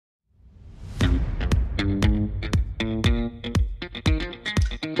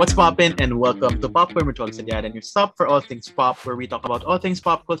What's poppin' and welcome to Popcorn with Chol Sadyaran, your stop for all things pop, where we talk about all things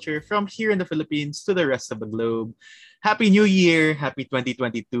pop culture from here in the Philippines to the rest of the globe. Happy New Year! Happy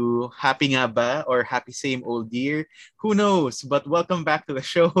 2022! Happy nga ba? Or happy same old year? Who knows? But welcome back to the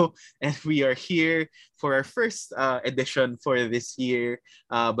show, and we are here for our first edition for this year.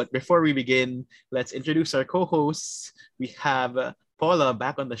 But before we begin, let's introduce our co-hosts. We have Paula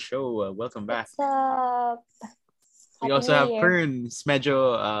back on the show. Welcome back. What's up? We Happy also New have Year. Perns.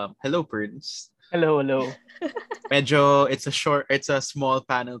 Medyo, hello Perns. Hello, hello. Medyo, it's a small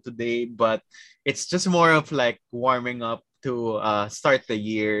panel today, but it's just more of like warming up to start the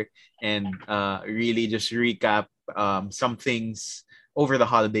year and really just recap some things over the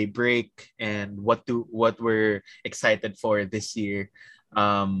holiday break and what we're excited for this year.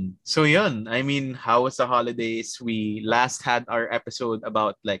 So yun, I mean, how was the holidays? We last had our episode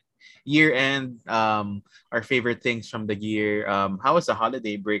about like year end, our favorite things from the year. How was the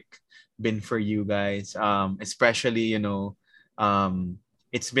holiday break been for you guys? Especially,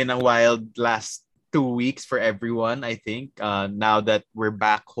 it's been a wild last 2 weeks for everyone, I think. Now that we're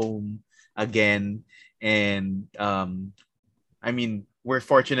back home again. And I mean, we're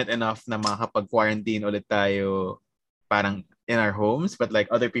fortunate enough na makapag-quarantine ulit tayo parang in our homes, but like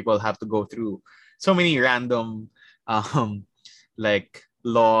other people have to go through so many random um like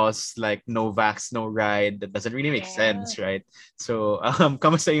laws like no vax, no ride. That doesn't really make Yeah. sense, right? So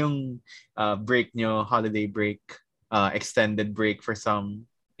kamusta yung break nyo, holiday break, extended break for some,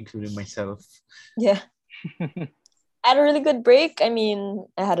 including myself? Yeah. I had a really good break. I mean,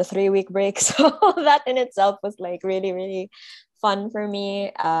 I had a 3-week break. So that in itself was like really, really fun for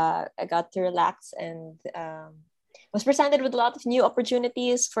me. I got to relax and was presented with a lot of new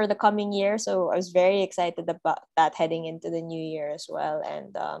opportunities for the coming year. So I was very excited about that heading into the new year as well.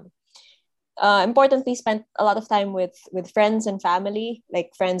 And importantly, spent a lot of time with friends and family,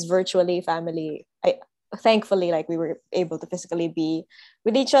 like friends virtually, family. I thankfully like we were able to physically be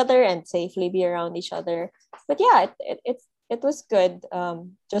with each other and safely be around each other. But yeah, it was good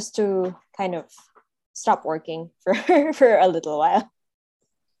just to kind of stop working for for a little while.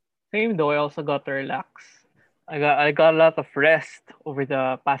 Same though, I also got to relax. I got a lot of rest over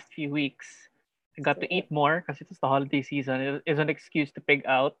the past few weeks. I got to Great. eat more because it was the holiday season. It is an excuse to pig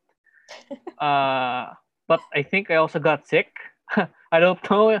out. But I think I also got sick. I don't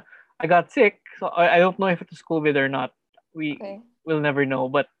know. I got sick, so I don't know if it was COVID or not. We Okay. will never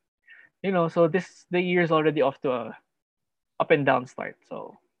know. But so the year is already off to a up and down start.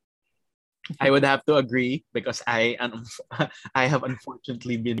 So I would have to agree because I have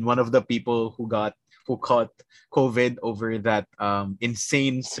unfortunately been one of the people who caught COVID over that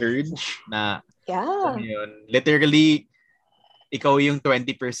insane surge na alam mo Yeah. yun, literally ikaw yung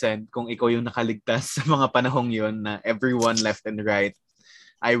 20% kung ikaw yung nakaligtas sa mga panahong yun na everyone left and right.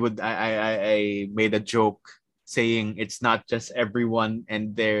 I made a joke saying it's not just everyone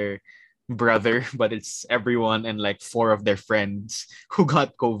and their brother, but it's everyone and like four of their friends who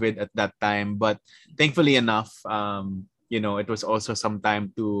got COVID at that time. But thankfully enough, it was also some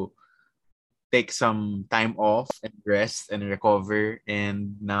time to take some time off and rest and recover.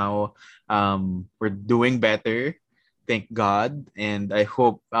 And now we're doing better. Thank God. And I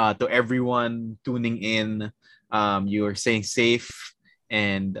hope to everyone tuning in, you're staying safe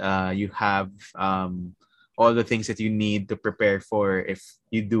and you have all the things that you need to prepare for if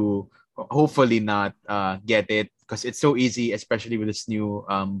you do hopefully not get it, because it's so easy, especially with this new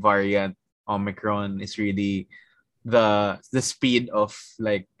variant. Omicron is really the speed of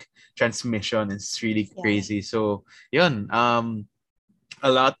like transmission is really Yeah. crazy. So yun,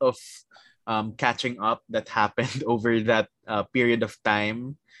 a lot of catching up that happened over that period of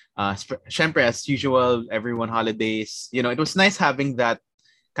time. Syempre, as usual, everyone holidays, it was nice having that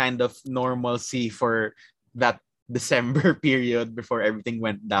kind of normalcy for that December period before everything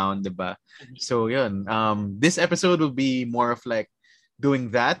went down, diba? So yun, this episode will be more of like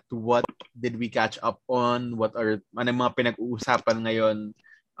doing that. What did we catch up on? What are ano yung mga pinag-uusapan ngayon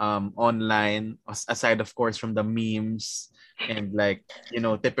online, aside of course from the memes and like,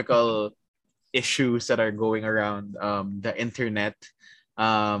 typical issues that are going around the internet.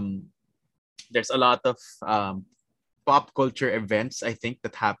 Um, there's a lot of pop culture events, I think,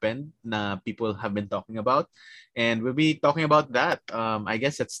 that happened na people have been talking about. And we'll be talking about that. I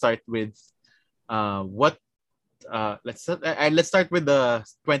guess let's start with what let's start with the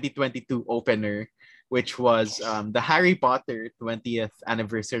 2022 opener, which was the Harry Potter 20th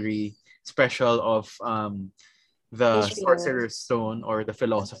anniversary special of the HBO. Sorcerer's Stone or the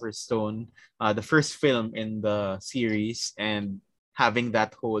Philosopher's Stone, the first film in the series, and having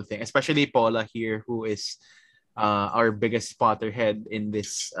that whole thing, especially Paula here, who is our biggest Potterhead in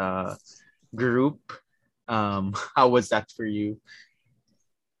this group. How was that for you?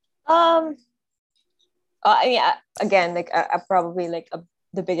 Um, I mean, again, like I'm probably like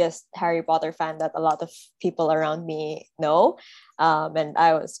the biggest Harry Potter fan that a lot of people around me know, and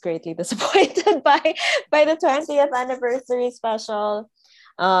I was greatly disappointed by the 20th anniversary special.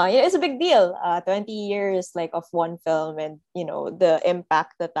 It's a big deal. 20 years like of one film, and the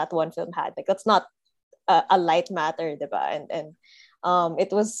impact that one film had. Like that's not a light matter, diba? And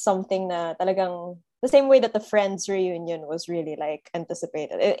it was something na talagang the same way that the Friends reunion was really like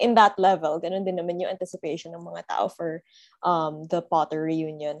anticipated in that level. Ganun din naman yung anticipation ng mga tao for the Potter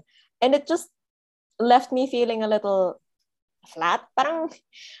reunion, and it just left me feeling a little flat. Parang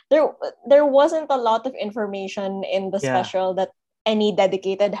there wasn't a lot of information in the Yeah. special that any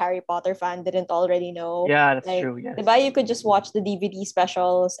dedicated Harry Potter fan didn't already know. Yeah, that's Like, true. Yes. diba, you could just watch the DVD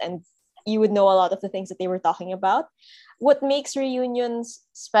specials and you would know a lot of the things that they were talking about. What makes reunions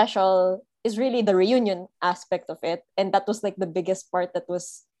special is really the reunion aspect of it, and that was like the biggest part that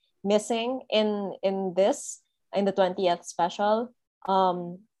was missing in the 20th special.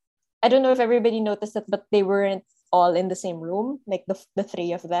 I don't know if everybody noticed it, but they weren't all in the same room, like the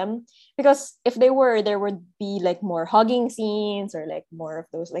three of them. Because if they were, there would be like more hugging scenes or like more of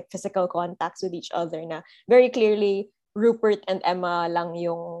those like physical contacts with each other. Na very clearly Rupert and Emma lang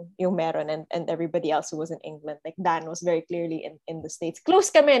yung meron, and everybody else who was in England. Like Dan was very clearly in the States. Close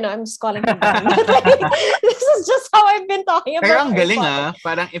kami, no? I'm just calling him Dan. But like, this is just how I've been talking about. Pero ang Harry galing Potter.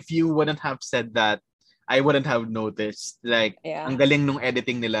 Parang if you wouldn't have said that, I wouldn't have noticed. Like, Yeah. ang galing nung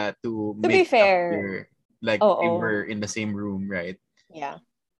editing nila to be make fair, appear like Oo. they were in the same room, right? Yeah.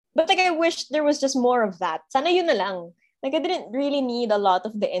 But like I wish there was just more of that. Sana yun na lang. Like I didn't really need a lot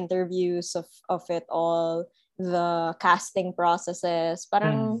of the interviews of it all, the casting processes.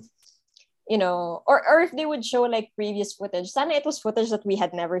 Parang or if they would show like previous footage. Sana it was footage that we had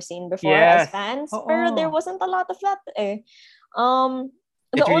never seen before as Yes. fans. Oo. Pero there wasn't a lot of that eh.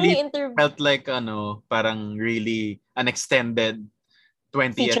 It The really only interview felt like parang really an extended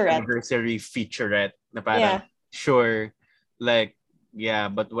 20th Featurette. anniversary featurette na parang Yeah. sure, like,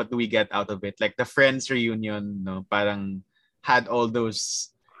 yeah, but what do we get out of it? Like the Friends reunion, no, parang had all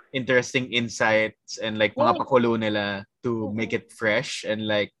those interesting insights and like mga No. pakulo nila to Mhm. make it fresh and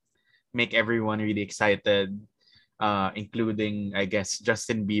like make everyone really excited, including I guess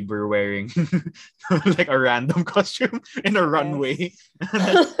Justin Bieber wearing like a random costume in a runway.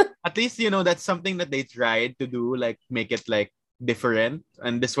 At least that's something that they tried to do, like make it like different,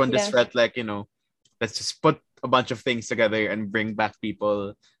 and this one just Yeah. felt like let's just put a bunch of things together and bring back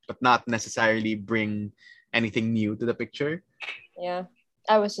people, but not necessarily bring anything new to the picture. Yeah.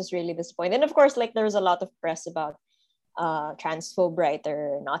 I was just really disappointed. And of course, like there was a lot of press about transphobe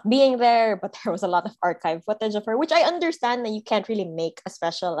writer not being there, but there was a lot of archive footage of her, which I understand that you can't really make a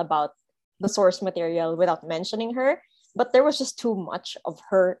special about the source material without mentioning her. But there was just too much of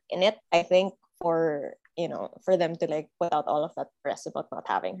her in it, I think, for them to like put out all of that press about not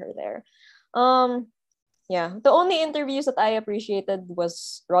having her there. Yeah, the only interviews that I appreciated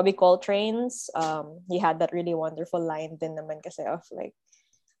was Robbie Coltrane's. He had that really wonderful line din naman kasi of like,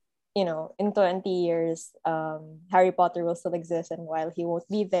 in 20 years, Harry Potter will still exist, and while he won't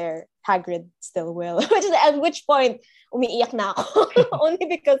be there, Hagrid still will. At which point, umiiyak na ako. Only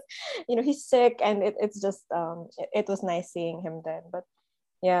because, he's sick, and it's just, it was nice seeing him then. But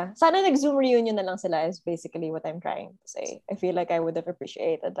yeah, sana nag-Zoom reunion na lang sila is basically what I'm trying to say. I feel like I would have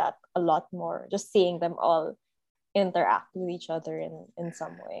appreciated that a lot more, just seeing them all interact with each other in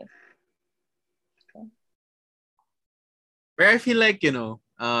some way. Where I feel like,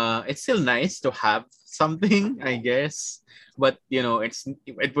 it's still nice to have something, I guess. But,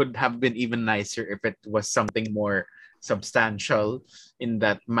 it would have been even nicer if it was something more substantial in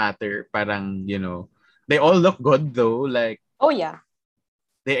that matter. Parang, they all look good though. Like, Oh, yeah.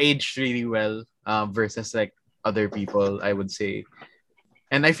 they aged really well versus like other people, I would say.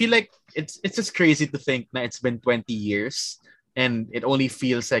 And I feel like it's just crazy to think that it's been 20 years and it only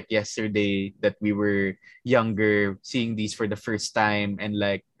feels like yesterday that we were younger seeing these for the first time, and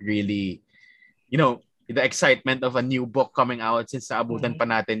like really the excitement of a new book coming out, since naabutan pa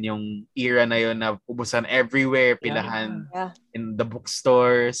natin yung era na yun na ubusan everywhere, pilahan Yeah. in the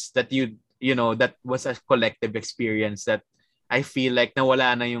bookstores, that that was a collective experience that I feel like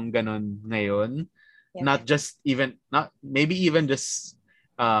nawala na yung ganun ngayon. Yeah. Not maybe even just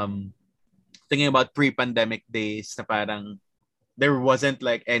thinking about pre-pandemic days na parang there wasn't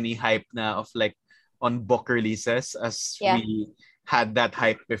like any hype na of like on book releases as we had that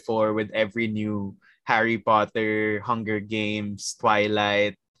hype before with every new Harry Potter, Hunger Games,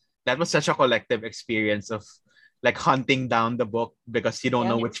 Twilight. That was such a collective experience of like hunting down the book because you don't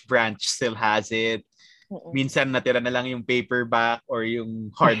know Yeah. which branch still has it. Mm-mm. Minsan natira na lang yung paperback or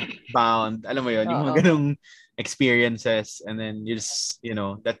yung hardbound. Alam mo yun, yung mga Oo. ganong experiences, and then you just,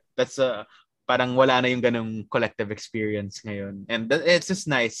 that's a parang wala na yung ganong collective experience ngayon. And it's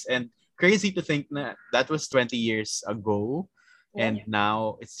just nice and crazy to think na that was 20 years ago, Yeah. and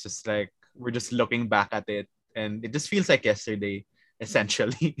now it's just like we're just looking back at it and it just feels like yesterday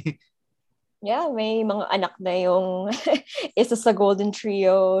essentially. Yeah, may mga anak na yung isa sa Golden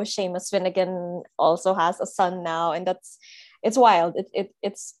Trio. Seamus Finnegan also has a son now, and it's wild.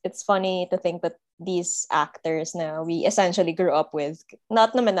 It's funny to think that these actors na we essentially grew up with,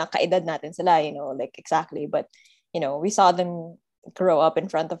 not naman na kaedad natin sila, like exactly, but we saw them grow up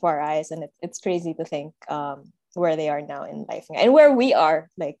in front of our eyes, and it's crazy to think where they are now in life and where we are,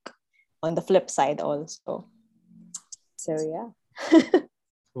 like on the flip side also. So yeah.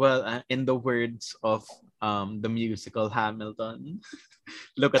 Well, in the words of the musical Hamilton,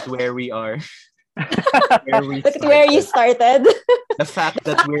 look at where we are. Look at where you started. The fact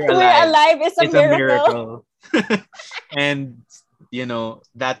that we're We're alive, alive is a miracle. And,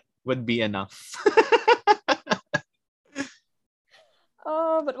 that would be enough.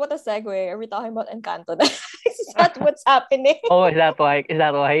 Oh, but what a segue. Are we talking about Encanto? Is that what's happening? Oh, is that why? Is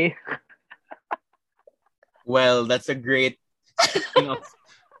that why? Well, that's a great, speaking of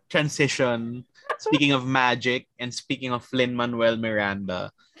transition, speaking of magic, and speaking of Lin-Manuel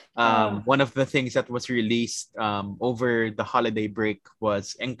Miranda, one of the things that was released over the holiday break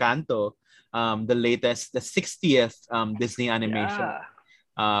was Encanto, the 60th Disney animation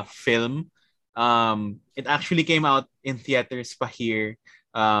film. It actually came out in theaters pa here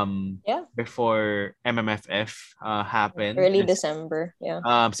before MMFF happened. Early December,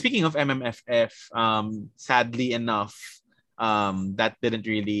 yeah. Speaking of MMFF, sadly enough, that didn't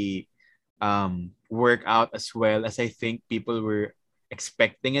really work out as well as I think people were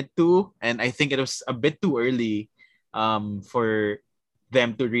expecting it to. And I think it was a bit too early for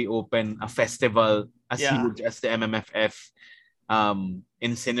them to reopen a festival as huge as the MMFF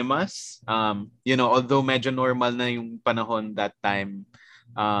in cinemas. Although medyo normal na yung panahon that time,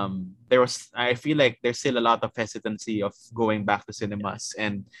 I feel like there's still a lot of hesitancy of going back to cinemas.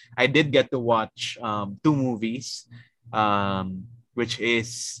 And I did get to watch 2 movies, which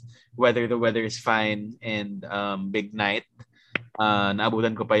is Whether the Weather is Fine and Big Night.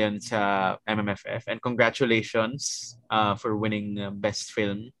 Naabutan ko pa yun sa MMFF. And congratulations for winning Best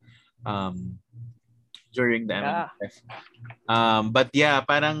Film during the MMFF. But yeah,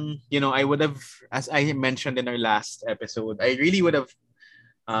 parang, I would have, as I mentioned in our last episode, I really would have,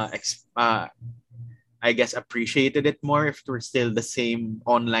 I guess, appreciated it more if it were still the same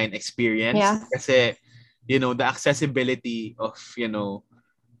online experience. Yeah. Kasi, the accessibility of,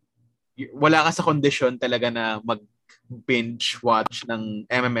 wala ka sa condition talaga na mag-binge watch ng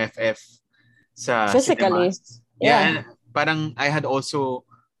MMFF sa physically. cinemas. Yeah, and parang I had also,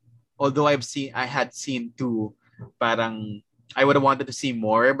 although I had seen 2, parang I would have wanted to see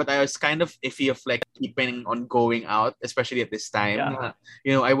more, but I was kind of iffy of like keeping on going out, especially at this time.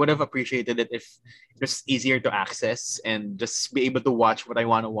 I would have appreciated it if it was easier to access and just be able to watch what I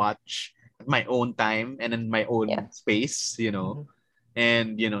want to watch at my own time and in my own space,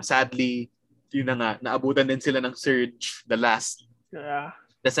 And, sadly, yun na nga, naabutan din sila ng surge the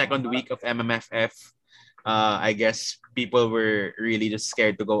second week of MMFF. I guess people were really just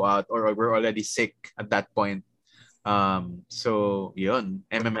scared to go out or were already sick at that point. So, yun,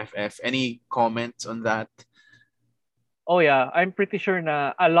 MMFF. Any comments on that? Oh, yeah. I'm pretty sure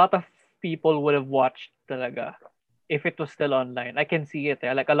na a lot of people would have watched talaga if it was still online. I can see it.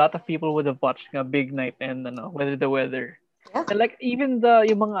 Like, a lot of people would have watched Big Night and Whether the Weather. Yeah. And like even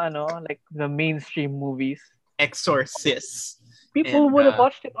yung mga like the mainstream movies, Exorcist, people would have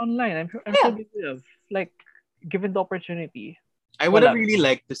watched it online. I'm sure they would have, like, given the opportunity. I would have really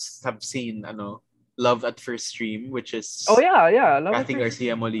liked to have seen Love at First Stream, which is Kathy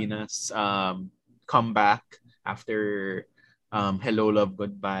Garcia Molina's comeback after Hello Love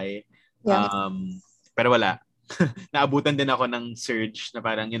Goodbye. Pero wala. Naabutan din ako ng surge na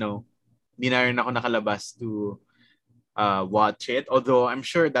parang hindi na rin ako nakalabas to watch it, although I'm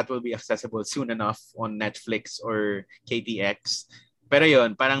sure that will be accessible soon enough on Netflix or KTX. Pero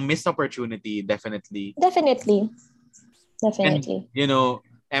yun, parang missed opportunity, definitely. And,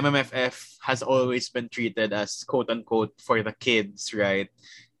 MMFF has always been treated as quote-unquote for the kids, right?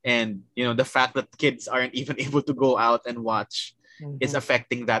 And, the fact that kids aren't even able to go out and watch is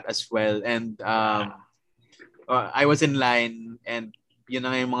affecting that as well. And I was in line and yun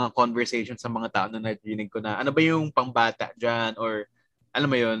na yung mga conversations sa mga tao na narinig ko na ano ba yung pangbata dyan or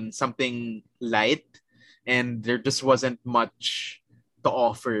alam mo yun, something light. and there just wasn't much to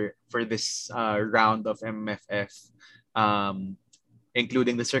offer for this round of MMFF, um,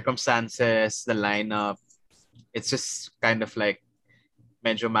 including the circumstances, the lineup. It's just kind of like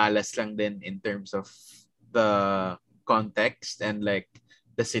medyo malas lang din in terms of the context and like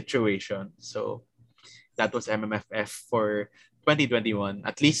the situation. So that was MMFF for 2021.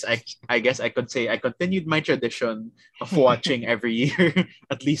 At least I guess I could say I continued my tradition of watching every year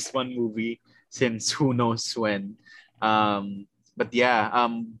at least one movie since who knows when. But yeah,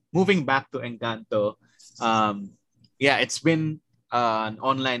 moving back to Encanto, yeah, it's been an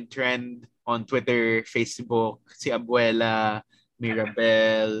online trend on Twitter, Facebook, si Abuela,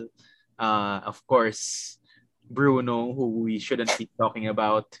 Mirabel, of course, Bruno, who we shouldn't be talking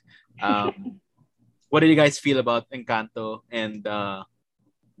about. Um, what do you guys feel about Encanto and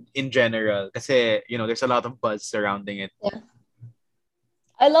in general? Kasi, there's a lot of buzz surrounding it. Yeah.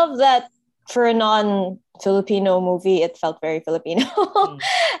 I love that for a non-Filipino movie, it felt very Filipino.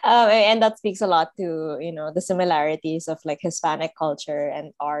 And that speaks a lot to, the similarities of like Hispanic culture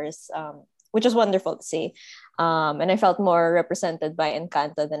and ours, which was wonderful to see. And I felt more represented by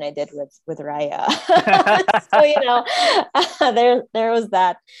Encanto than I did with Raya. So, there was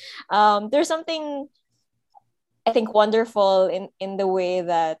that. There's something I think wonderful in the way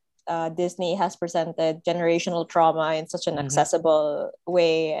that Disney has presented generational trauma in such an accessible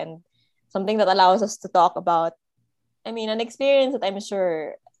way, and something that allows us to talk about, an experience that I'm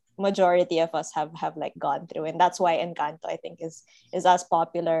sure majority of us have like gone through. And that's why Encanto, I think, is as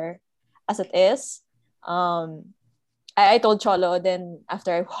popular as it is. I told Cholo then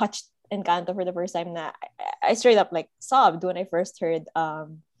after I watched Encanto for the first time that I straight up like sobbed when I first heard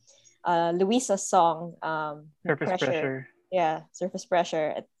Luisa's song, Surface Pressure. Yeah, Surface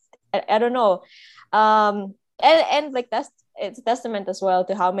Pressure. I don't know. And like it's a testament as well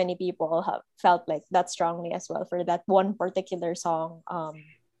to how many people have felt like that strongly as well for that one particular song,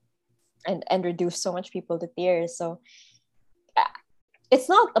 and reduced so much people to tears. So it's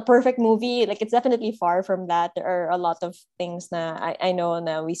not a perfect movie. Like, it's definitely far from that. There are a lot of things na I know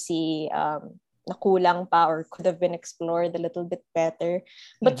na we see na kulang pa or could have been explored a little bit better.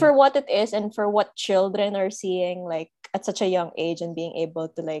 But for what it is and for what children are seeing like at such a young age and being able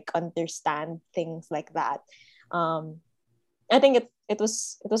to like understand things like that, I think it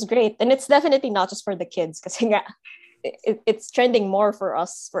was great. And it's definitely not just for the kids, kasi nga it's trending more for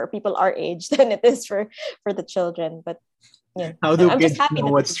us, for people our age, than it is for the children. But yeah, how do kids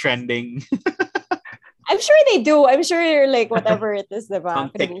know what's trending? I'm sure they do. I'm sure like whatever it is, diba?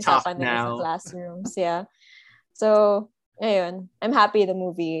 On TikTok now. Sa classrooms, yeah. So, ayun. I'm happy the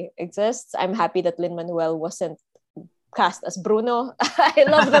movie exists. I'm happy that Lin-Manuel wasn't cast as Bruno. I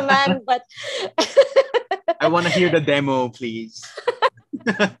love the man, but I want to hear the demo, please.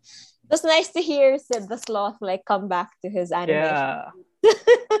 It was nice to hear Sid the Sloth like come back to his animation. Yeah.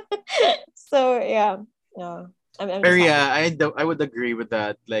 So yeah. I'm But yeah, I would agree with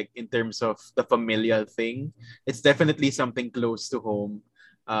that. Like in terms of the familial thing, it's definitely something close to home.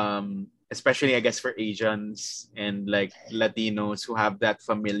 Especially I guess for Asians and like Latinos who have that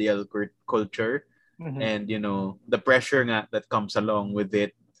familial culture, and the pressure that comes along with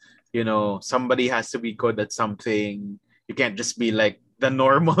it. Somebody has to be good at something. You can't just be like the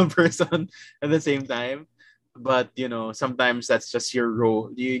normal person at the same time. But sometimes that's just your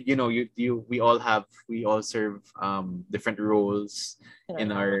role. We all serve different roles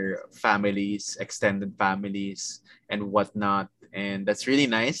in our families, extended families and whatnot, and that's really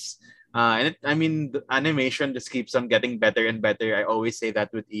nice. And the animation just keeps on getting better and better. I always say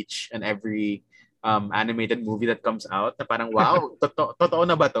that with each and every animated movie that comes out, na parang wow, totoo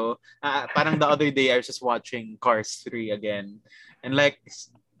na ba to? Parang the other day I was just watching Cars 3 again, and like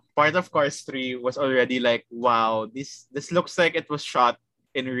part of Cars 3 was already like, wow, this looks like it was shot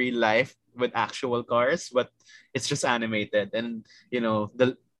in real life with actual cars, but it's just animated. And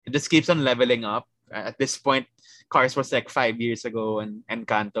it just keeps on leveling up. At this point, Cars was like 5 years ago, and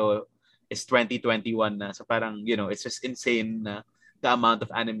Encanto is 2021 na. So parang, it's just insane na the amount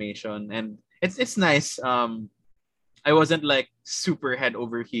of animation, and it's nice. I wasn't like super head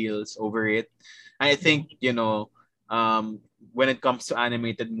over heels over it. I think, when it comes to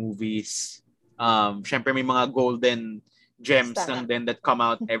animated movies, syempre may mga golden gems lang din that come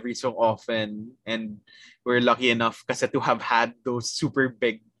out every so often, and we're lucky enough kasi to have had those super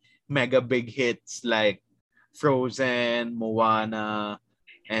big, mega big hits like Frozen, Moana,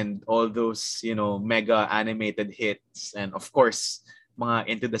 and all those, mega animated hits, and of course mga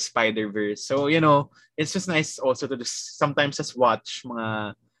Into the Spider-Verse. So, it's just nice also to just sometimes just watch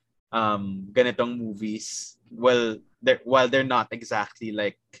mga ganitong movies. Well, while they're not exactly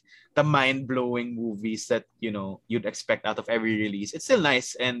like the mind-blowing movies that you'd expect out of every release, it's still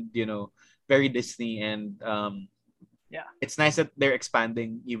nice and very Disney, and Yeah. it's nice that they're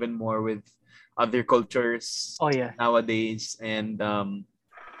expanding even more with other cultures Oh yeah. nowadays. And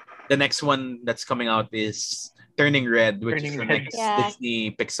the next one that's coming out is Turning Red, which is Turning the Red. next Yeah.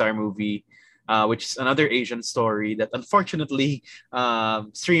 Disney Pixar movie, which is another Asian story that unfortunately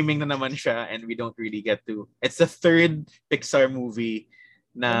streaming na naman siya, and we don't really get to. It's the third Pixar movie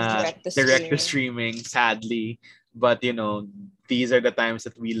na It's direct to streaming. streaming, sadly. But these are the times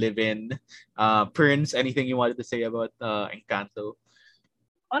that we live in. Prince, anything you wanted to say about Encanto?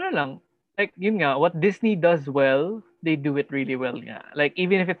 Ano lang, like yun nga, what Disney does well, they do it really well nga. Like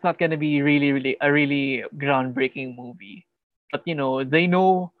even if it's not gonna be really a really groundbreaking movie, but they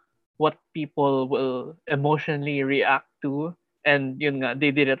know what people will emotionally react to, and yun nga,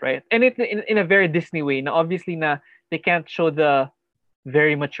 they did it right. And it in a very Disney way. Now obviously na they can't show the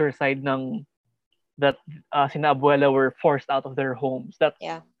very mature side ng that sina abuela were forced out of their homes. That's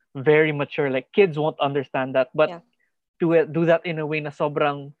Yeah. very mature. Like kids won't understand that, but Yeah. do that in a way na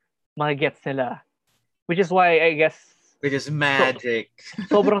sobrang magets nila. Which is why I guess Which is magic.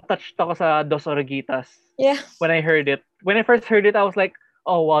 sobrang touched ako sa Dos Oruguitas Yeah. when I heard it. When I first heard it, I was like,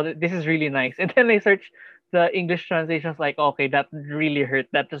 oh wow, this is really nice. And then I searched the English translations, like, okay, that really hurt.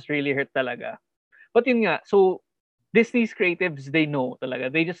 That just really hurt talaga. But yun nga, so Disney's creatives, they know talaga.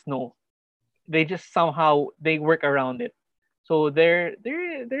 They just know. They just somehow they work around it. So they're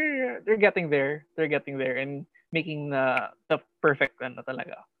getting there. They're getting there and making the perfect ano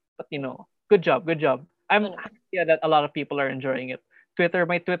talaga. But good job, good job. I'm Ano? happy that a lot of people are enjoying it.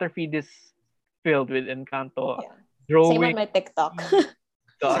 My Twitter feed is filled with Encanto. Yeah. Same Drawing. on my TikTok.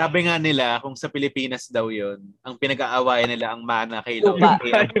 Gosh. Sabi nga nila, kung sa Pilipinas daw yon, ang pinag-aawayan nila ang mana kay Lupa.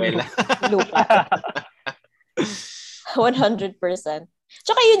 kay Abuela. Lupa. 100%.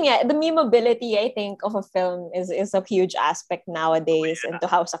 Tsaka yun nga, the memeability, I think, of a film is a huge aspect nowadays into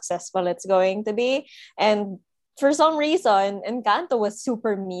how successful it's going to be. And for some reason, Encanto was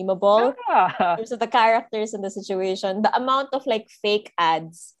super memeable. Yeah. In terms of the characters and the situation. The amount of like fake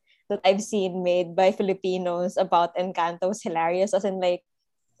ads that I've seen made by Filipinos about Encanto is hilarious. As in like,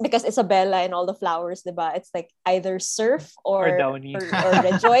 because Isabella and all the flowers, diba? It's like either surf Or or Downy. or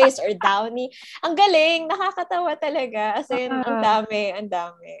rejoice or downy. Ang galing, nakakatawa talaga. As in, ang dami.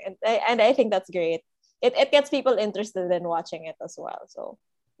 And I think that's great. It gets people interested in watching it as well. So,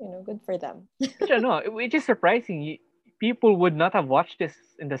 good for them. Which is surprising. People would not have watched this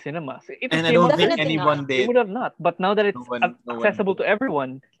in the cinemas. And I don't think Definitely anyone They did. would have not. But now that it's No one accessible did. to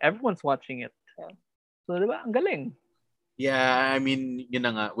everyone, everyone's watching it. Yeah. So, diba? Ang galing. Yeah, I mean, yun na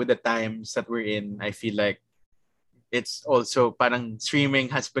nga, with the times that we're in, I feel like it's also parang streaming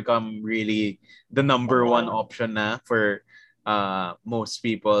has become really the number one option na for most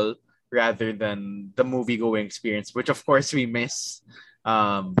people, rather than the movie-going experience, which of course we miss.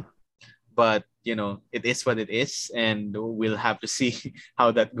 But it is what it is, and we'll have to see how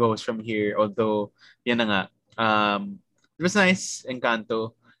that goes from here. Although, yun na nga, it was nice,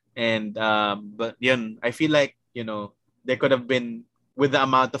 Encanto, and but yun, I feel like there could have been, with the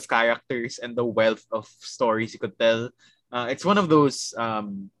amount of characters and the wealth of stories you could tell. It's one of those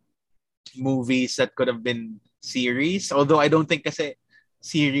movies that could have been series. Although I don't think kasi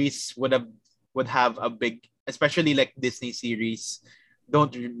series would have a big, especially like Disney series, don't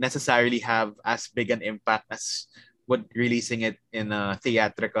necessarily have as big an impact as would releasing it in a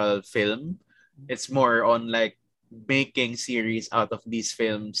theatrical film. It's more on like making series out of these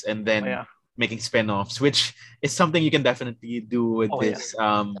films and then making spin-offs, which is something you can definitely do with this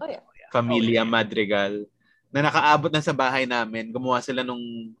Familia Madrigal, na nakaabot na sa bahay namin. Gumawa sila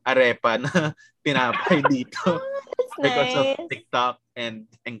nung arepa na tinapay dito because of TikTok and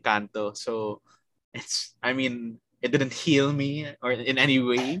Encanto. So it didn't heal me or in any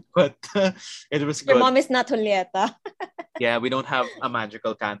way, but it was good. Your mom is not Julieta. Yeah, we don't have a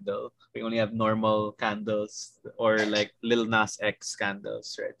magical candle. We only have normal candles or like Lil Nas X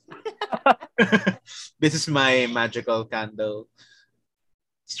candles, right? This is my magical candle.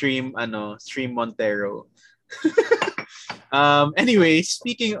 Stream Montero. Anyway,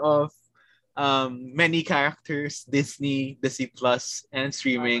 speaking of many characters, Disney Plus, and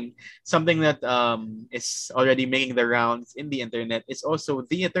streaming, something that is already making the rounds in the internet is also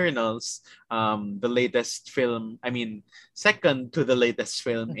The Eternals, the latest film. I mean, second to the latest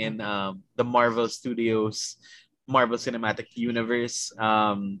film in the Marvel Studios Marvel Cinematic Universe.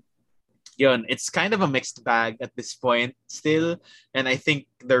 It's kind of a mixed bag at this point still, and I think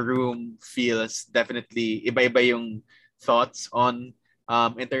the room feels definitely iba-iba yung thoughts on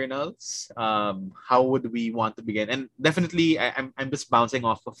Eternals, how would we want to begin? And definitely, I'm just bouncing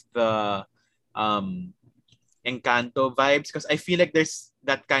off of the um, Encanto vibes because I feel like there's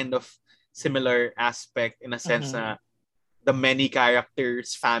that kind of similar aspect in a sense Mhm. na the many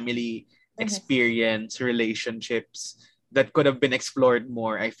characters, family Mhm. experience, relationships that could have been explored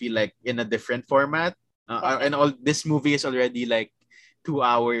more. I feel like in a different format. And all this movie is already like 2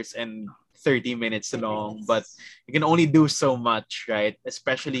 hours and 30 minutes 30 long, but minutes. you can only do so much, right?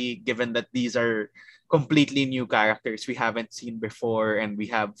 Especially given that these are completely new characters we haven't seen before and we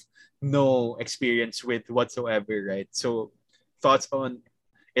have no experience with whatsoever, right? So, thoughts on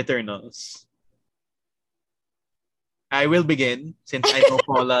Eternals? I will begin since I know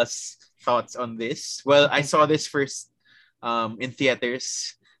Paula's thoughts on this. Well, I saw this first in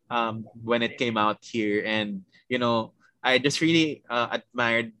theaters when it came out here, and I just really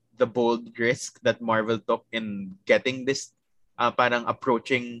admired the bold risk that Marvel took in getting this, parang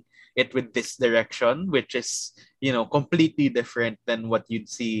approaching it with this direction, which is completely different than what you'd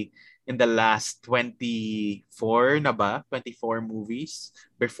see in the last 24 na ba 24 movies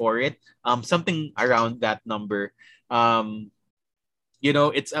before it, something around that number. um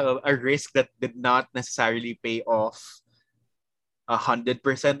it's a risk that did not necessarily pay off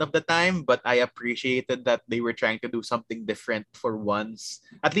 100% of the time, but I appreciated that they were trying to do something different for once,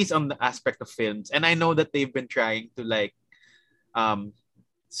 at least on the aspect of films. And I know that they've been trying to like um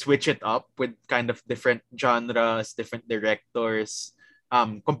switch it up with kind of different genres, different directors,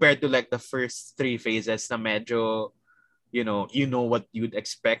 compared to like the first three phases na medyo you know what you'd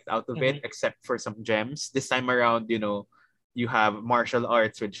expect out of it, Mhm. except for some gems. This time around, you have martial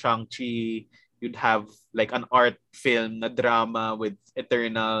arts with Shang-Chi. You'd have like an art film, a drama with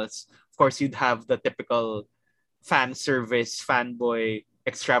Eternals. Of course, you'd have the typical fan service, fanboy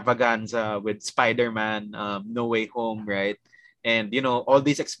extravaganza with Spider-Man, No Way Home, right? And all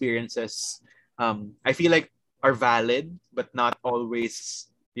these experiences, I feel like are valid, but not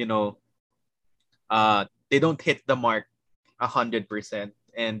always, they don't hit the mark 100%.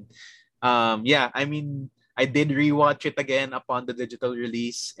 And yeah, I mean, I did rewatch it again upon the digital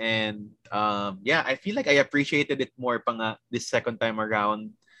release, and yeah, I feel like I appreciated it more pa nga this second time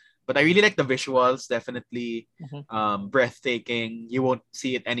around. But I really like the visuals, definitely Mhm. breathtaking. You won't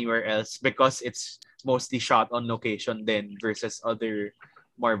see it anywhere else because it's mostly shot on location then versus other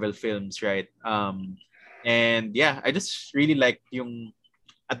Marvel films, right? And yeah, I just really like yung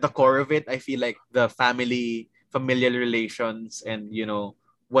at the core of it, I feel like the familial relations, and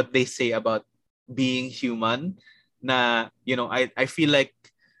what they say about being human. Na I feel like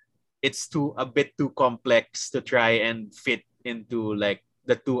it's too a bit too complex to try and fit into like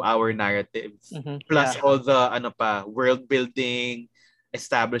the 2 hour narrative. Mhm. Plus Yeah. all the world building,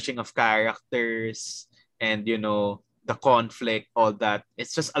 establishing of characters, and the conflict, all that.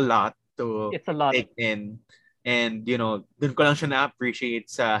 It's just a lot to It's a lot. take in. And dun ko lang siya na-appreciate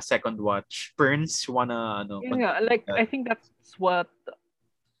sa second watch. Perns, you wanna Yeah, yeah. continue with Like that? I think that's what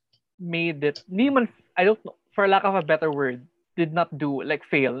made it. Hindi man, I don't know, for lack of a better word, did not do like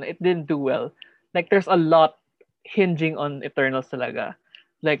fail. It didn't do well. Like there's a lot hinging on Eternals talaga.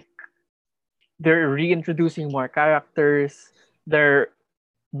 Like they're reintroducing more characters. They're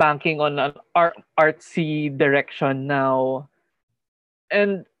banking on an artsy direction now,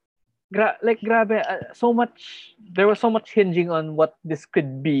 and like grabe, so much. There was so much hinging on what this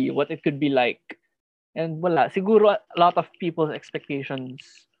could be, what it could be like, and wala. Siguro a lot of people's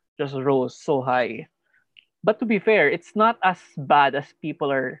expectations just rose so high. But to be fair, it's not as bad as people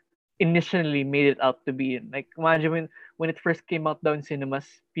are initially made it out to be. Like imagine when it first came out down in cinemas,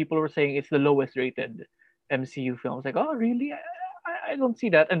 people were saying it's the lowest rated MCU film. I was like, oh really? I don't see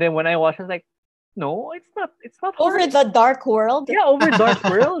that. And then when I watched, I was like, no, it's not. It's not Over hard. the dark world. Yeah, over Dark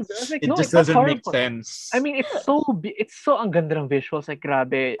World. I was like, It no, just it's not doesn't make horrible. I sense. mean, it's so ang ganda ng visuals. Like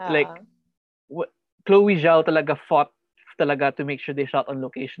grabe. Like Uh, Chloe Zhao talaga fought talaga to make sure they shot on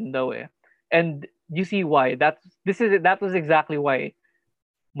location daw eh. And you see why. That was exactly why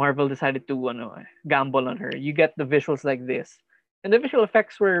Marvel decided to gamble on her. You get the visuals like this. And the visual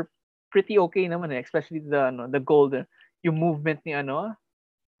effects were pretty okay naman eh, especially the gold yung movement ni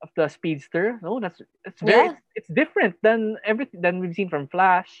of the speedster. No, that's very yeah. it's different than everything than we've seen from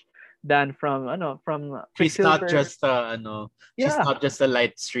Flash, than from She's not Quicksilver. just she's Yeah, not just a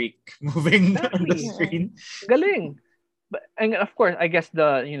light streak moving on the exactly. Mm-mm. screen. Galing. But and of course, I guess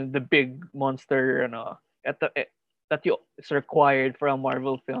the big monster that is required for a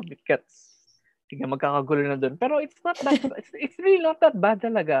Marvel film. It gets sige, magkakagulo na dun. Pero it's really not that bad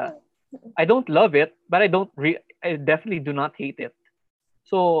talaga. I don't love it, but I definitely do not hate it.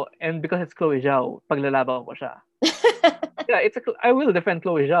 So, and because it's Chloe Zhao, paglalaban ko siya. Yeah, I will defend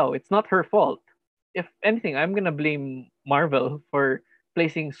Chloe Zhao. It's not her fault. If anything, I'm gonna blame Marvel for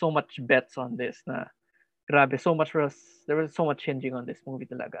placing so much bets on this. Na grabe, there was so much changing on this movie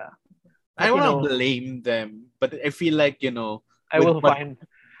talaga. I But don't want to blame them, but I feel like, I with will what find.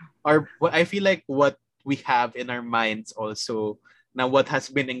 what I feel like what we have in our minds also, now what has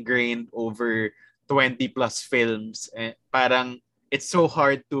been ingrained over 20 plus films, parang it's so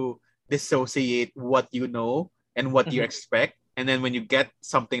hard to dissociate what you know and what you Mhm. expect. And then when you get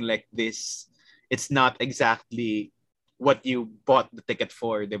something like this, it's not exactly what you bought the ticket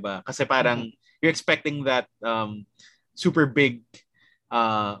for, 'di ba? Kasi Mhm. parang you're expecting that super big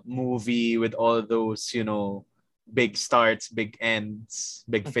movie with all those, big starts, big ends,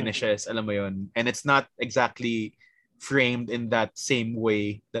 big Mhm. finishes, alam mo yun. And it's not exactly framed in that same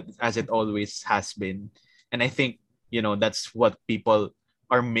way that as it always has been. And I think, that's what people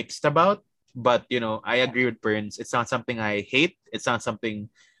are mixed about. But, I agree with Burns. It's not something I hate. It's not something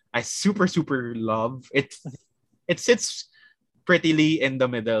I super, super love. It sits prettily in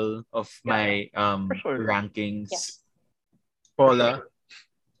the middle of Yeah, my for sure. Yeah. rankings. For Paula, sure.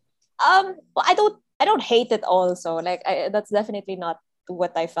 Well, I don't hate it also. Like that's definitely not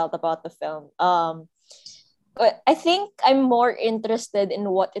what I felt about the film. But I think I'm more interested in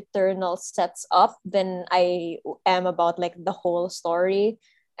what Eternal sets up than I am about like the whole story.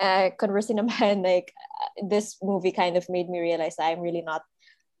 Conversely naman, like this movie kind of made me realize that I'm really not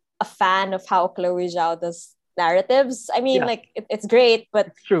a fan of how Chloe Zhao does narratives. I mean, Yeah, like it's great, but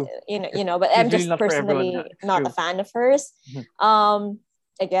it's true. but I'm She's really just not for everyone. Yeah, personally it's not a true. fan of hers. Mhm.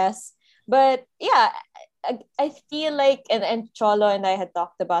 I guess, but yeah, I feel like and Cholo and I had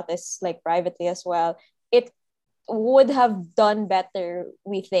talked about this like privately as well. It would have done better,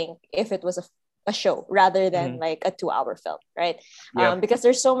 we think, if it was a show rather than Mhm. like a 2 hour film, right? yep. Because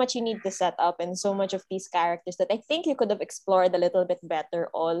there's so much you need to set up and so much of these characters that I think you could have explored a little bit better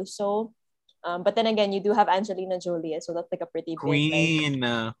also. But then again, you do have Angelina Jolie, so that's like a pretty big like Queen,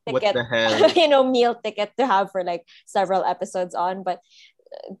 what ticket, the hell? meal ticket to have for like several episodes on. But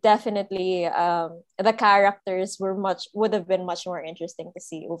definitely, the characters would have been much more interesting to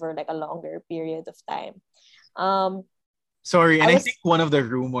see over like a longer period of time. Um, Sorry, I and I think was one of the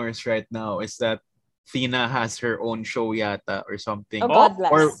rumors right now is that Tina has her own show yata or Oh, something. Oh, God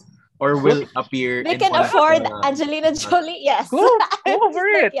Or bless. or good. will appear They in can one of afford the Angelina Jolie. Yes, Go, I'm go just for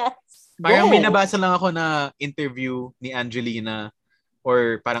like it. yes. parang may Go. nabasa lang ako na interview ni Angelina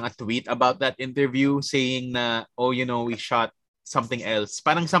or parang a tweet about that interview saying na, oh, we shot something else.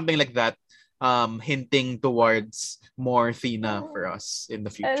 Parang something like that, hinting towards more Tina for us in the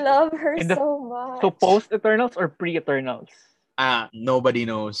I future. love her In the so So much. post Eternals or pre Eternals? Nobody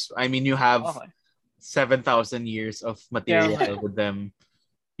knows. I mean, you have Okay. 7,000 years of Yeah, nga material eh. with them.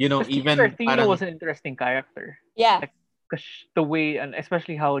 Because to be fair, Even Tina parang was an interesting character. Yeah. Like, cause the way, and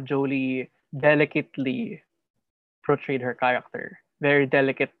especially how Jolie delicately portrayed her character. Very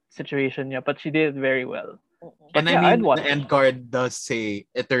delicate situation, yeah, but she did it very well. Mm-mm. But and I yeah, I'd mean the watch it. end card does say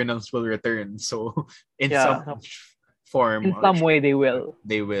Eternals will return. So in some Yeah, so form in or some way shape, they will.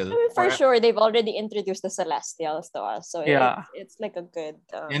 they I will. mean, for sure, they've already introduced the Celestials to us, so Yeah. it's like a good.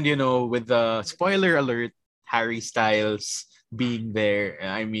 And with the spoiler alert, Harry Styles being there,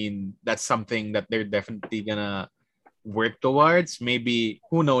 I mean that's something that they're definitely gonna work towards. Maybe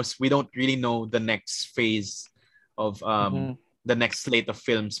who knows? We don't really know the next phase of Mhm. the next slate of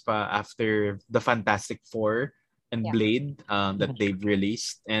films pa after the Fantastic Four and Yeah. Blade that Mhm. they've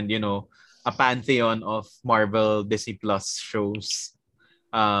released, and a pantheon of Marvel Disney Plus shows.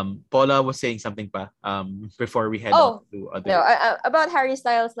 Paula was saying something pa before we head on Oh to no, other. about Harry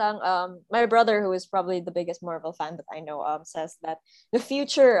Styles lang. My brother, who is probably the biggest Marvel fan that I know, says that the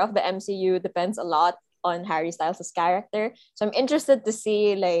future of the MCU depends a lot on Harry Styles' character. So I'm interested to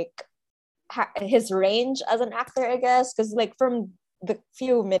see like his range as an actor, I guess, because like from the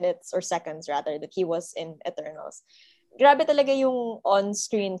few minutes or seconds rather that he was in Eternals, grabe talaga yung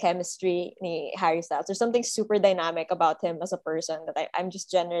on-screen chemistry ni Harry Styles. There's something super dynamic about him as a person that I'm just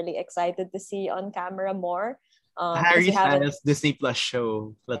generally excited to see on camera more. Because Harry we haven't. Styles Disney Plus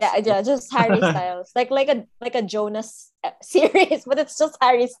show. Yeah, yeah, just Harry Styles, like a Jonas series, but it's just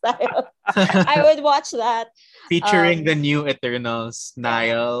Harry Styles. I would watch that. Featuring the new Eternals, Yeah.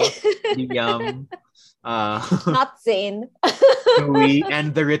 Niall, Liam, uh, Not Zane. Chewie,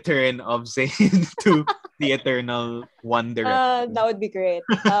 and the return of Zayn to the Eternal One That Direction. would be great.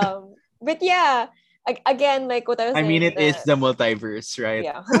 But yeah, again, like what I was I mean, saying, it is the multiverse, right?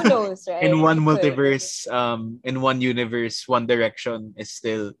 yeah, who knows, In right? one It could. multiverse, in one universe, One Direction is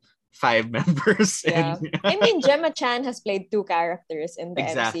still 5 members. Yeah. I mean, Gemma Chan has played 2 characters in the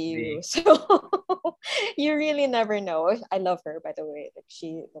Exactly. MCU. So you really never know. I love her, by the way. Like,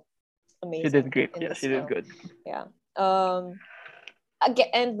 she looks amazing. She did great. in Yeah, this she did film. good. Yeah.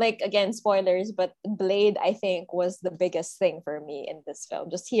 Again, and like, again, spoilers, but Blade, I think, was the biggest thing for me in this film.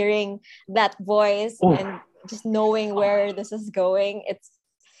 Just hearing that voice Oh. and just knowing where this is going, it's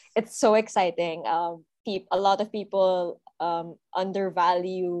so exciting. A lot of people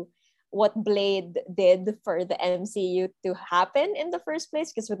undervalue what Blade did for the MCU to happen in the first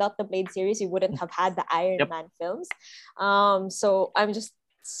place, because without the Blade series, you wouldn't have had the Iron Yep. Man films. So I'm just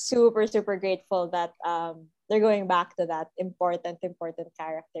super, super grateful that they're going back to that important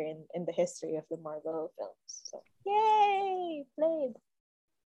character in the history of the Marvel films. So yay, Blade.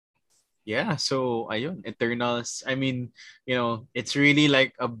 Yeah, so ayun, Eternals. I mean, it's really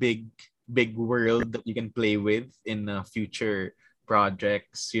like a big world that you can play with in future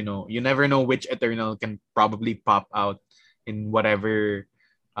projects. You never know which Eternal can probably pop out in whatever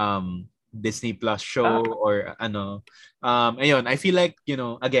Disney Plus show or ano. Ayun, I feel like,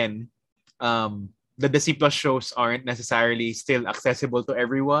 again, the Disney Plus shows aren't necessarily still accessible to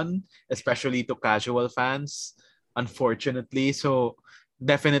everyone, especially to casual fans, unfortunately. So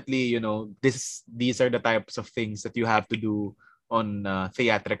definitely, these are the types of things that you have to do on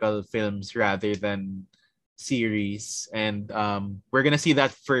theatrical films rather than series. And we're gonna see that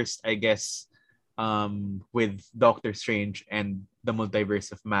first, I guess, with Doctor Strange and the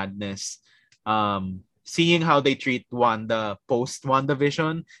Multiverse of Madness. Seeing how they treat Wanda post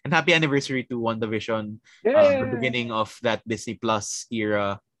WandaVision, and happy anniversary to WandaVision, the beginning of that Disney Plus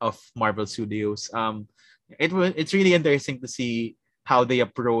era of Marvel Studios. It's really interesting to see how they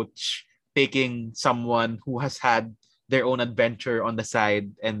approach taking someone who has had their own adventure on the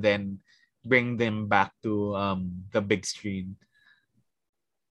side and then bring them back to the big screen.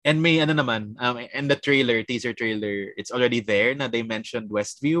 And may naman, in the teaser trailer, it's already there na they mentioned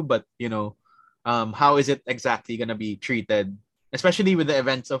Westview, but how is it exactly gonna be treated, especially with the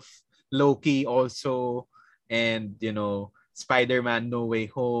events of Loki also, and Spider-Man No Way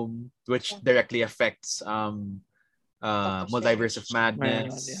Home, which directly affects Multiverse of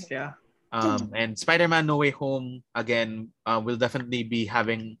Madness. Yeah. And Spider-Man No Way Home, again, will definitely be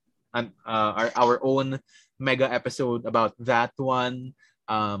having our own mega episode about that one,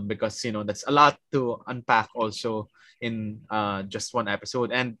 because that's a lot to unpack also in just one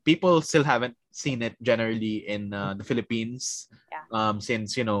episode, and people still haven't seen it generally in the Philippines. Yeah.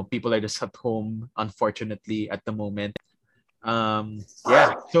 Since people are just at home, unfortunately, at the moment.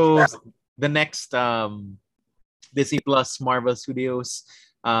 Yeah, so the next Disney Plus Marvel Studios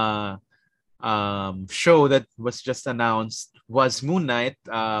show that was just announced was Moon Knight,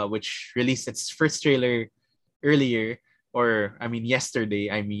 which released its first trailer earlier, or I mean yesterday,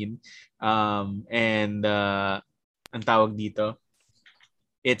 and ang tawag dito,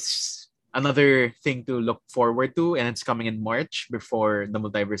 it's another thing to look forward to, and it's coming in March before the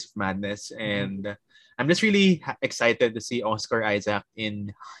Multiverse of Madness. And I'm just really excited to see Oscar Isaac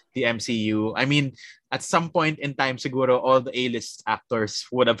in the MCU. I mean, at some point in time, siguro all the A-list actors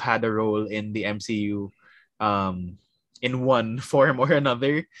would have had a role in the MCU in one form or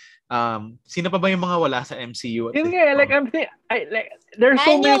another. Sino pa ba yung mga wala sa MCU? Yun nga, like there's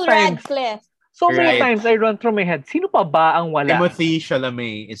so many Daniel times. Radcliffe. So many times I run through my head, sino pa ba ang wala? Timothy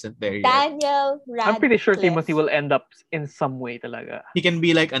Chalamet isn't there yet. Daniel Radcliffe. I'm pretty sure Timothy will end up in some way talaga. He can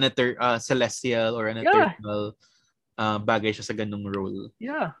be like an celestial or an eternal bagay siya sa ganung role.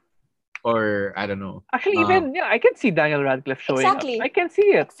 Yeah. Or I don't know. Actually, even I can see Daniel Radcliffe showing up. I can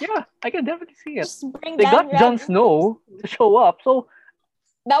see it. Yeah, I can definitely see it. They got Jon Snow to show up, so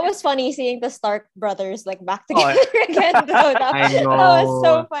that was funny seeing the Stark brothers like back together again. I know. That was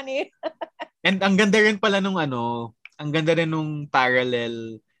so funny. And ang ganda rin pala nung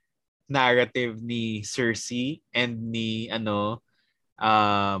parallel narrative ni Cersei and ni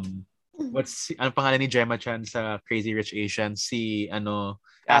what's ang pangalan ni Gemma Chan sa Crazy Rich Asians, si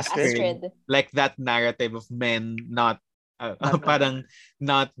Astrid. Like that narrative of men not parang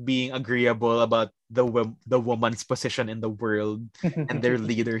not being agreeable about the woman's position in the world and their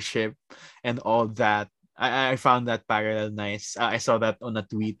leadership and all that. I found that parallel nice. I saw that on a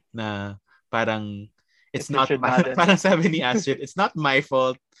tweet na parang it's not parang sabi ni Astrid, it's not my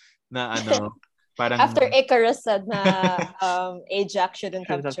fault na parang after Icarus said na Ajax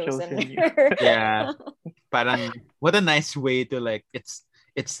shouldn't have chosen her. Yeah. Parang what a nice way to like it's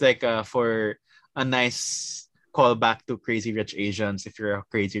like for a nice call back to Crazy Rich Asians if you're a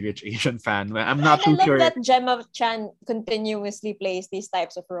Crazy Rich Asian fan. Well, I'm And not I too love sure. that Gemma Chan continuously plays these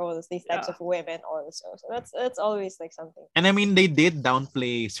types of roles, these types Yeah. of women also. So that's always like something. And I mean, they did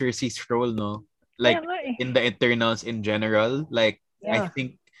downplay Cersei's role, no? Like Kaya nga eh. in the Eternals in general. Like I Yeah.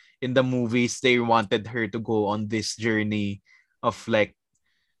 think in the movies they wanted her to go on this journey of like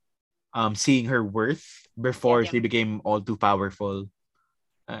seeing her worth before Yeah. she became all too powerful.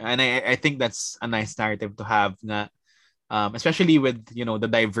 And I think that's a nice narrative to have na especially with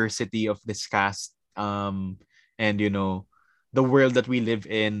the diversity of this cast and the world that we live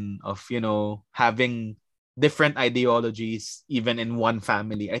in of having different ideologies even in one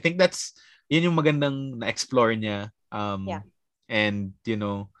family. I think that's yun yung magandang na-explore niya Yeah. and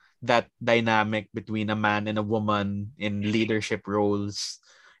that dynamic between a man and a woman in leadership roles.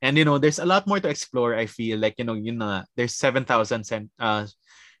 And there's a lot more to explore. I feel like there's 7,000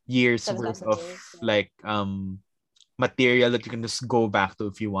 years worth 7,000 of years. Yeah. like material that you can just go back to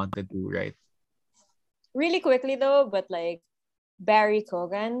if you wanted to, right? Really quickly though, but like Barry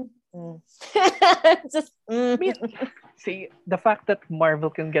Kogan. Just See, the fact that Marvel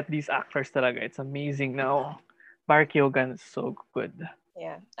can get these actors talaga, it's amazing now. Barry Keoghan is so good.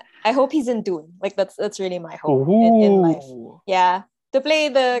 yeah. I hope he's in Dune. Like that's really my hope in life. Ooh. Yeah. To play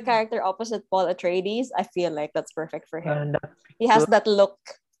the character opposite Paul Atreides, I feel like that's perfect for him. And He has that look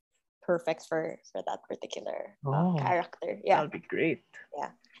perfect for that particular Oh, character. Yeah. that'll be great.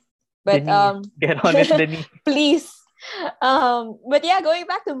 But Denis, get on it, Denis. please. But yeah, going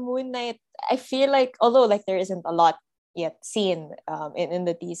back to Moon Knight, I feel like although like there isn't a lot yet seen in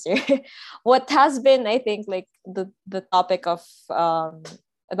the teaser, what has been I think like the topic of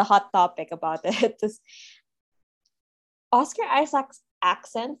the hot topic about it is Oscar Isaac's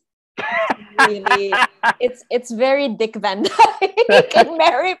accent. Really, it's very Dick Van Dyke and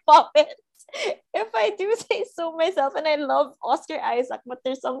Mary Poppins. If I do say so myself, and I love Oscar Isaac, but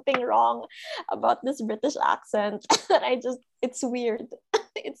there's something wrong about this British accent. It's weird.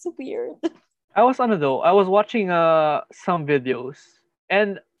 It's weird. I was watching some videos,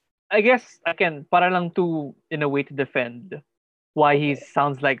 and I guess again para lang to in a way to defend why he Okay.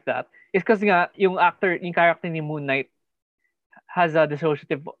 sounds like that. It's because yung character ni Moon Knight has a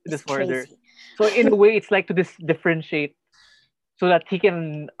dissociative It's disorder. crazy. So in a way, it's like to differentiate so that he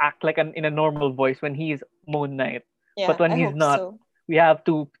can act like in a normal voice when he's Moon Knight. Yeah, But when I he's hope not, so. we have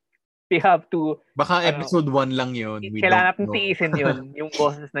to Baka ano, episode 1 lang yun. We kailangan don't natin know. tiisin yun, yung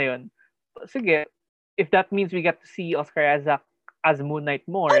boses na yun. Sige, if that means we get to see Oscar Isaac as Moon Knight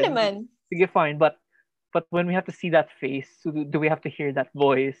more, Oh naman. sige, fine. But when we have to see that face, do we have to hear that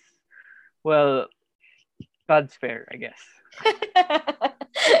voice? Well, God's fair, I guess.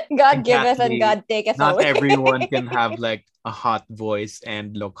 God giveth and Exactly. God taketh Not away. everyone can have like a hot voice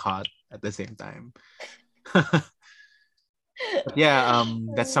and look hot at the same time. But yeah,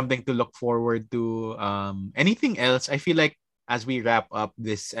 that's something to look forward to. Anything else? I feel like as we wrap up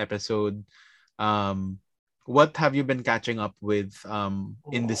this episode, what have you been catching up with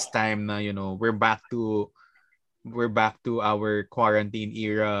in this time na we're back to our quarantine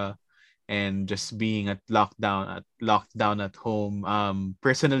era and just being locked down at home.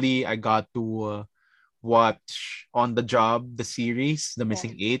 Personally, I got to watch On the Job, the series, The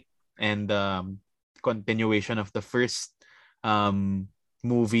Missing Eight, and continuation of the first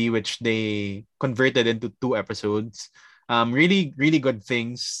movie, which they converted into 2 episodes. Really, really good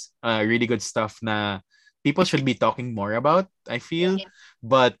things. Really good stuff na people should be talking more about, I feel.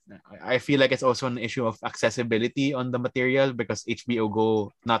 But I feel like it's also an issue of accessibility on the material because HBO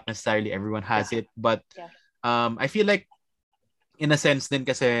Go, not necessarily everyone has it. But I feel like in a sense din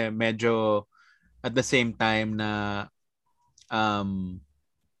kasi medyo at the same time na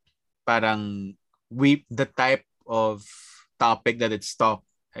parang the type of topic that it's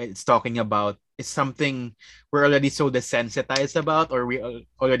talking about is something we're already so desensitized about, or we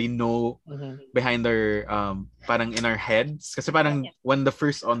already know behind our parang in our heads. Kasi parang when the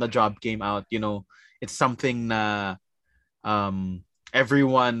first On the Job came out, it's something na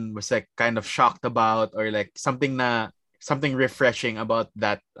everyone was like kind of shocked about, or like something refreshing about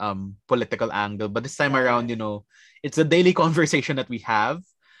that political angle. But this time around, it's a daily conversation that we have.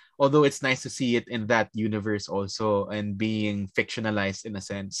 Although it's nice to see it in that universe also and being fictionalized in a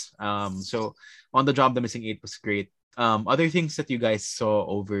sense. So On the Job, The Missing Eight was great. Other things that you guys saw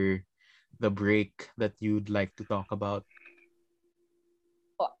over the break that you'd like to talk about?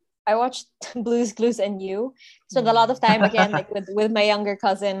 I watched Blues Clues and You. Spent a lot of time again, like with my younger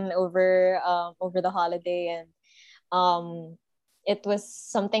cousin over the holiday, and it was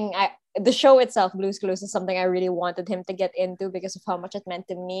something the show itself, Blue's Clues, is something I really wanted him to get into because of how much it meant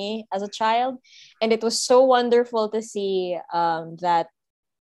to me as a child. And it was so wonderful to see that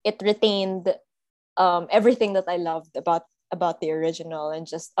it retained everything that I loved about the original and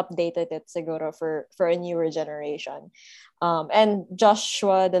just updated it siguro for a newer generation. And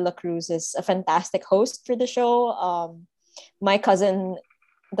Joshua De La Cruz is a fantastic host for the show. My cousin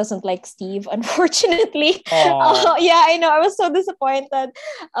doesn't like Steve, unfortunately. Yeah, I know. I was so disappointed.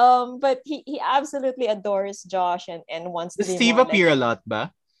 But he absolutely adores Josh and wants to Does be Steve more appear like a lot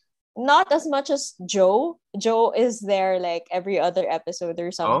ba? not as much as Joe. Joe is there like every other episode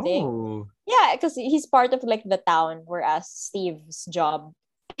or something. Oh. Yeah, because he's part of like the town, whereas Steve's job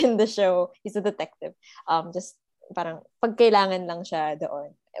in the show, he's a detective. Just parang pag kailangan lang siya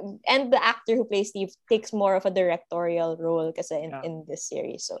doon. And the actor who plays Steve takes more of a directorial role kasi in this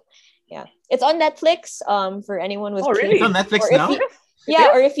series. So yeah, it's on Netflix. For anyone with really? It's on Netflix or now?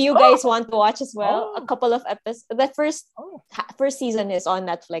 yeah, or if you guys want to watch as well, a Oh. couple of episodes. The first season is on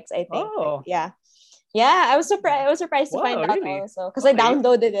Netflix, I think. Oh. Yeah. Yeah, I was surprised to find Wow, out really? also because I Okay.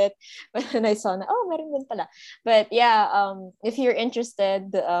 downloaded it and I saw na meron din pala. But yeah, if you're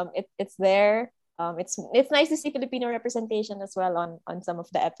interested, it's there. It's nice to see Filipino representation as well on some of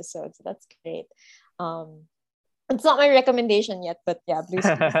the episodes. That's great. It's not my recommendation yet, but yeah, Blue's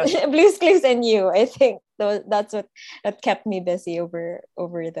Clues, Blue's Clues and You. I think that's what kept me busy over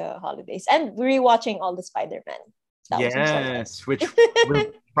the holidays and rewatching all the Spider-Man. That was so fun. Yes, which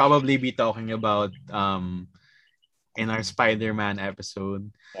we'll probably be talking about in our Spider-Man episode.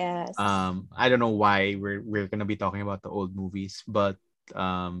 Yes. I don't know why we're gonna be talking about the old movies, but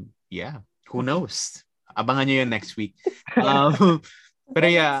yeah, who knows? Abangan nyo yun next week. But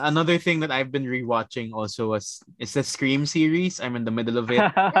yeah, another thing that I've been rewatching also is the Scream series. I'm in the middle of it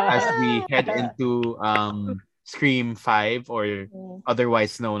as we head into Scream 5, or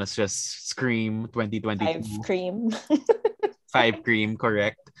otherwise known as just Scream 2022. 5 Cream. 5 Cream,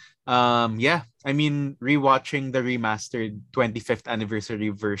 correct. Yeah, I mean, rewatching the remastered 25th anniversary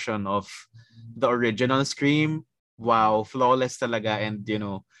version of the original Scream, wow, flawless talaga, and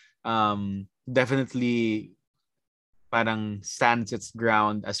definitely parang stands its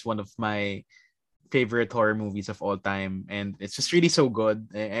ground as one of my favorite horror movies of all time, and it's just really so good.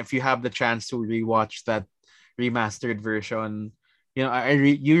 If you have the chance to rewatch that remastered version,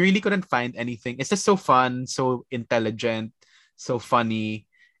 you really couldn't find anything. It's just so fun, so intelligent, so funny,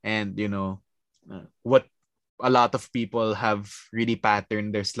 and what a lot of people have really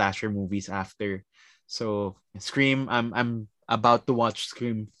patterned their slasher movies after. So Scream, I'm about to watch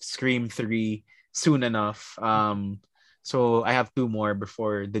Scream 3 soon enough. So I have 2 more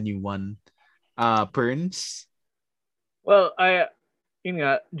before the new one. Perns? Well,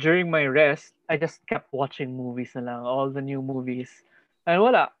 during my rest, I just kept watching movies na lang, all the new movies. And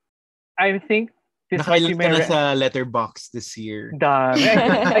wala. I think this might be Nakailan ka my na sa Letterboxd this year? Dami.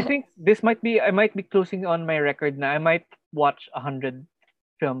 I think I might be closing on my record na I might watch 100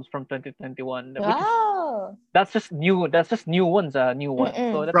 films from 2021. Wow. That's just new ones, new ones.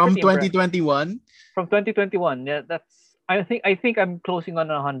 So that's From pretty impressive. 2021? From 2021. Yeah, I think I'm closing on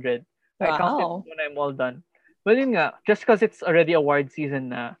 100. I count it Wow. when I'm all done. But yun nga, just because it's already award season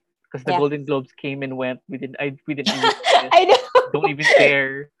na, because the Yeah. Golden Globes came and went, we didn't even I know. don't even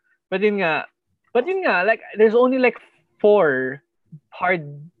care. But yun nga, like there's only like 4 hard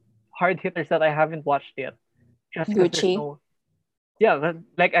hitters that I haven't watched yet. Just 'cause Gucci.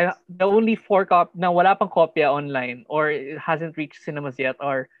 the only 4 na wala pang kopya online or it hasn't reached cinemas yet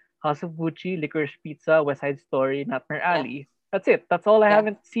are House of Gucci, Licorice Pizza, West Side Story, Nightmare Alley. That's it. That's all I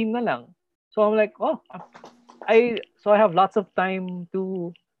haven't seen na lang. So I'm like, I have lots of time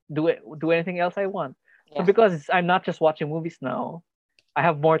to do anything else I want. So because I'm not just watching movies now, I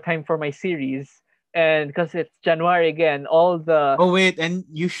have more time for my series. And because it's January again, all the Oh wait, and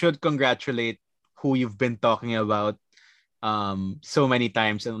you should congratulate who you've been talking about so many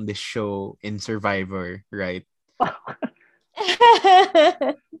times on this show in Survivor, right?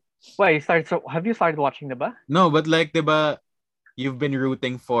 Why have you started watching the ba? No, but like, diba, you've been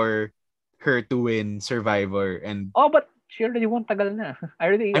rooting for her to win Survivor, and but she already won, tagal na.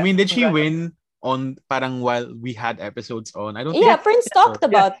 I mean, did she win on parang while we had episodes on? I don't Yeah, think Prince talked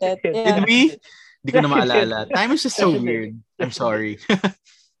about it. did. Yeah. Did we? Di ko na Yes, she did. maalala. Time is just so Yes, she did. weird. I'm sorry.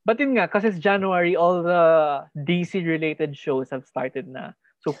 But yun nga, kasi it's January, all the DC related shows have started na.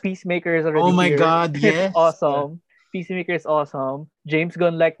 So Peacemaker is already Oh my here. God, yes. It's awesome. Peacemaker is awesome. James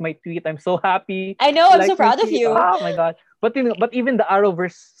Gunn liked my tweet. I'm so happy. I know. I'm Liked so my proud of tweet. you. Oh my God. But even the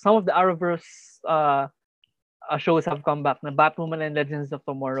Arrowverse, some of the Arrowverse shows have come back. Na Batwoman and Legends of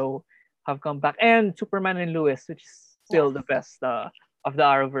Tomorrow have come back, and Superman and Lois, which is still the best of the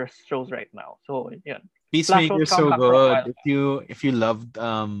Arrowverse shows right now. So yeah, Flash Peacemaker won't is come so back for a good. while. If you loved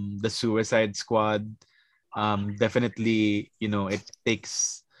the Suicide Squad, definitely it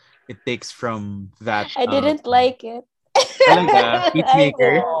takes from that. I didn't like it. Talaga, I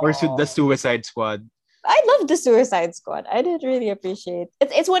Peacemaker didn't. or Oh. the Suicide Squad. I love the Suicide Squad. I did really appreciate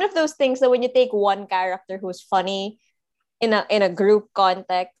it's one of those things that when you take one character who's funny in a group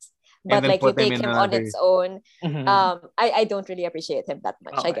context, And but then like you put them take in him on another. its own, Mhm. I don't really appreciate him that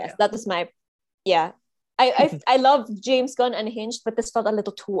much. Oh I yeah. guess that is my yeah. I love James Gunn unhinged, but this felt a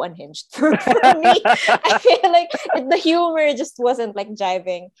little too unhinged for me. I feel like the humor just wasn't like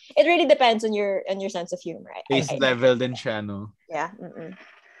jiving. It really depends on your sense of humor. Taste level din siya, no? Yeah. Mm-mm.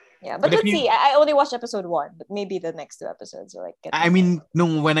 Yeah, but But if let's you, see. I only watched episode 1, but maybe the next 2 episodes will like get I me more.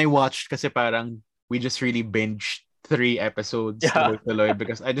 mean, when I watched, kasi parang we just really binged 3 episodes Yeah. tuloy-tuloy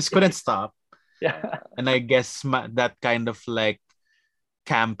because I just couldn't stop. Yeah. And I guess that kind of like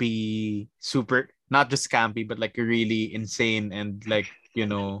campy, super, not just campy, but like really insane and like,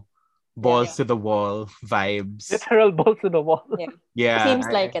 balls to the wall vibes. Literal balls to the wall. Yeah. Yeah, Seems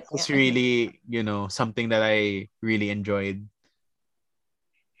like it. it's Yeah. really, something that I really enjoyed.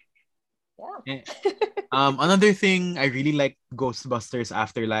 Yeah. Eh, Another thing, I really like Ghostbusters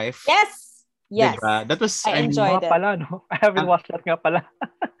Afterlife. Yes. Yes. Diba? That was, I I mean, enjoyed Nga it. pala, no? I haven't Ang- watched that nga pala.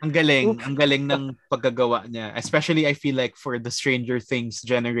 ang galing, Oops. ang galing ng paggagawa niya. Especially, I feel like for the Stranger Things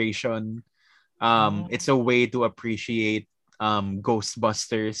generation, it's a way to appreciate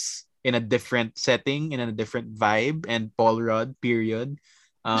Ghostbusters in a different setting, in a different vibe, and Paul Rudd, period.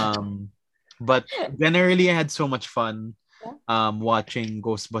 But generally, I had so much fun watching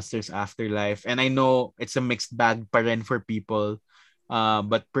Ghostbusters Afterlife. And I know it's a mixed bag pa rin for people.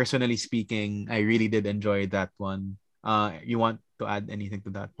 But personally speaking, I really did enjoy that one. You want to add anything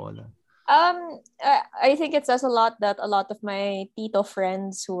to that, Paula? I think it says a lot that a lot of my Tito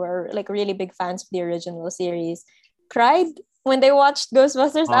friends who are like really big fans of the original series cried when they watched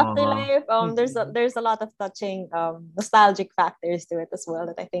Ghostbusters Afterlife. There's a lot of touching nostalgic factors to it as well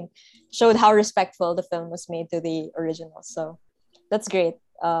that I think showed how respectful the film was made to the original. So that's great.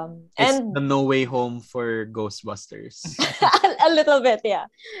 It's And the No Way Home for Ghostbusters. a little bit, yeah.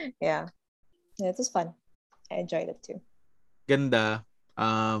 Yeah. It was fun. I enjoyed it too. Ganda.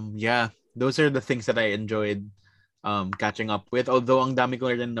 Yeah, those are the things that I enjoyed catching up with. Although ang dami ko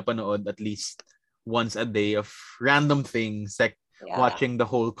rin napanood at least once a day of random things like Yeah. watching the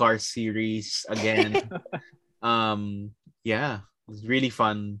whole Cars series again. Yeah, it was really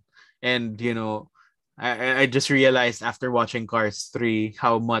fun. And I just realized after watching Cars 3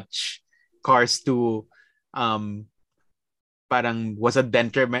 how much Cars 2 um parang was a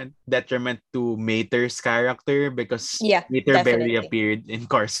detriment to Mater's character because Yeah, Mater barely definitely. appeared in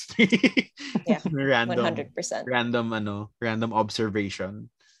Cars 3. Yeah, random 100%. random observation.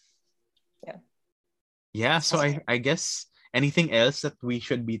 Yeah. Yeah, so I guess anything else that we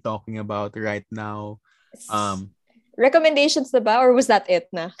should be talking about right now? Recommendations ba, or was that it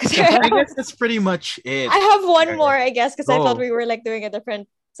na? I guess that's pretty much it. I have one Yeah. more, I guess, because I thought Go. we were like doing a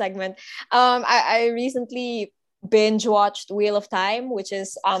different segment. I recently binge watched Wheel of Time, which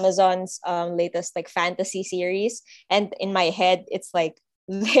is Amazon's latest like fantasy series, and in my head, it's like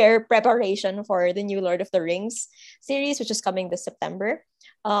their preparation for the new Lord of the Rings series, which is coming this September.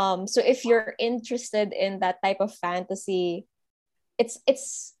 So if you're interested in that type of fantasy,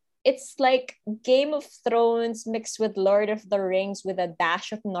 it's like Game of Thrones mixed with Lord of the Rings with a dash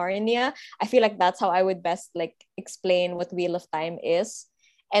of Narnia. I feel like that's how I would best like explain what Wheel of Time is.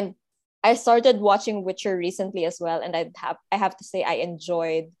 And I started watching Witcher recently as well, and I have to say I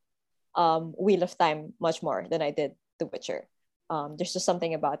enjoyed Wheel of Time much more than I did The Witcher. There's just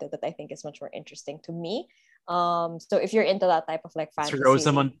something about it that I think is much more interesting to me. So if you're into that type of like It's fantasy,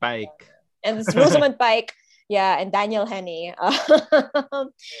 Rosamund Pike. and it's Rosamund Pike, yeah, and Daniel Henney.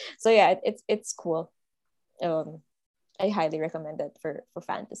 So yeah, it's cool. I highly recommend it for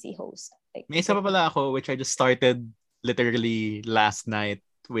fantasy hosts. Like, May isa pa pala ako which I just started literally last night,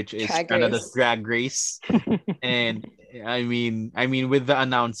 which is Drag Canada's Race. Drag Race. And I mean with the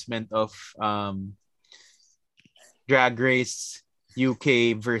announcement of Drag Race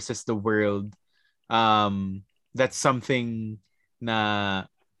UK versus the world, that's something na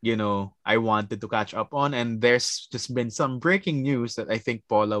I wanted to catch up on, and there's just been some breaking news that I think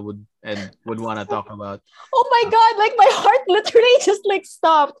Paula would want to talk about. Oh my god, like my heart literally just like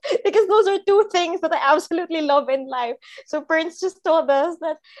stopped because those are two things that I absolutely love in life. So Prince just told us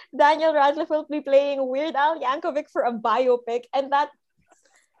that Daniel Radcliffe will be playing Weird Al Yankovic for a biopic, and that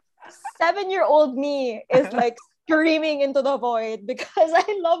 7-year-old me is like screaming into the void because I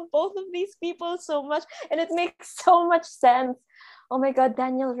love both of these people so much, and it makes so much sense. Oh my God,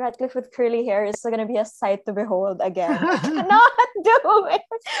 Daniel Radcliffe with curly hair is gonna be a sight to behold again. I cannot do it.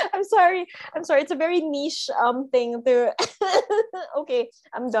 I'm sorry. It's a very niche thing to. Okay,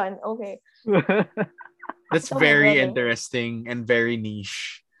 I'm done. Okay. That's Oh my very brother. interesting and very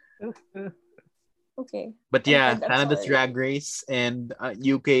niche. Okay. But yeah, I'm Canada's sorry. Drag Race and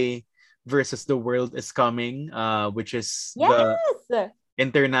UK versus the world is coming, which is the Yes.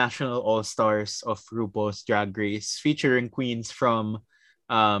 international all-stars of RuPaul's Drag Race, featuring queens from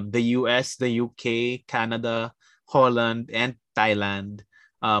the US, the UK, Canada, Holland, and Thailand,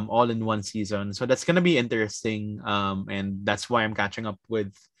 all in one season. So that's gonna be interesting, and that's why I'm catching up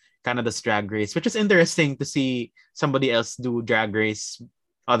with Canada's Drag Race, which is interesting to see somebody else do Drag Race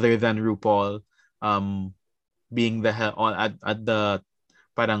other than RuPaul, um, being at the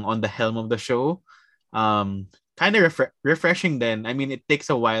parang on the helm of the show. Kind of refreshing then. I mean, it takes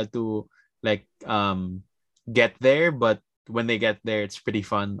a while to like get there, but when they get there, it's pretty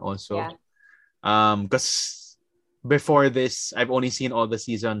fun also. Yeah. Because before this, I've only seen all the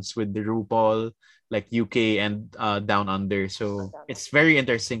seasons with the RuPaul, like UK and Down Under. So it's very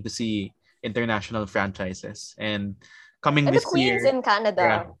interesting to see international franchises. And coming And the this queens year, in Canada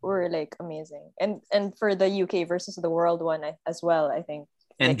yeah, were like amazing. And for the UK versus the world one as well, I think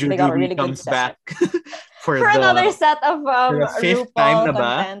and they got a Jujubee really good comes set. back for For another the set of fifth time na RuPaul ba?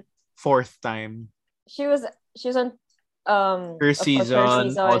 content. Fourth time. She was on Her of course her season, All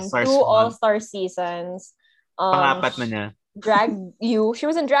season, Stars 2 1. all-star seasons. Pangapat na niya. Drag You. She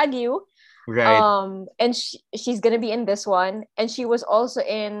was in Drag You. Right. And she's gonna be in this one, and she was also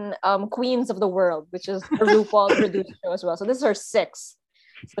in Queens of the World, which is a RuPaul produced show as well. So this is her 6th.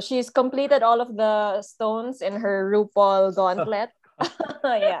 So she's completed all of the stones in her RuPaul gauntlet.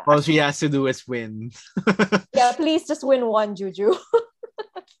 Yeah. All she has to do is win. Yeah, please just win one, Juju.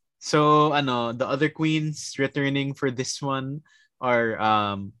 So, the other queens returning for this one are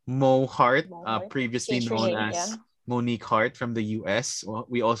Mo Hart, Mo Hart. previously Featuring, known as yeah. Monique Hart from the US.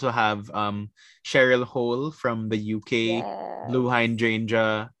 We also have Cheryl Hole from the UK, Yes. Blue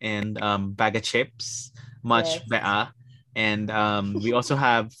Hydrangea, and Bag of Chips, Much Yes. Bea. And we also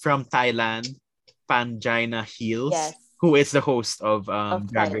have from Thailand, Pangina Heels, Yes. who is the host of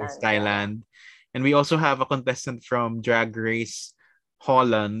Drag Race Thailand, yeah. Thailand. And we also have a contestant from Drag Race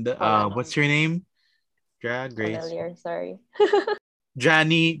Holland. Holland. What's your name? Drag Race. Familiar, sorry.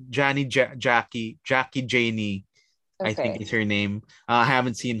 Jackie Janie. I think Okay. is her name. I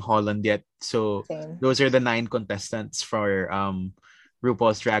haven't seen Holland yet. So Same. those are the 9 contestants for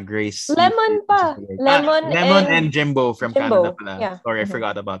RuPaul's Drag Race. Lemon pa. Lemon and Jimbo from Jimbo. Canada pala. Yeah. Sorry, I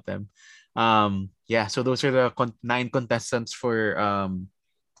forgot about them. Yeah, so those are the 9 contestants for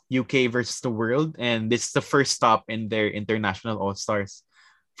UK versus the world, and this is the first stop in their international all-stars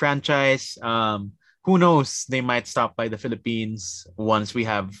franchise. Who knows, they might stop by the Philippines once we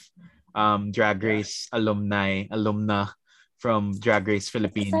have Drag Race alumna from Drag Race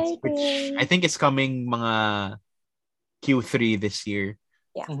Philippines. Exciting. Which I think is coming mga Q3 this year.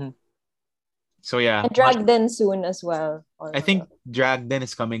 Yeah. Mhm. So yeah, And Drag Den soon as well. I think Drag Den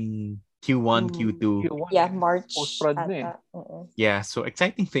is coming Q1, Q2. Yeah, March. Post-prod na eh. Yeah, so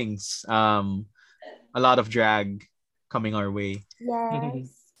exciting things. A lot of drag coming our way.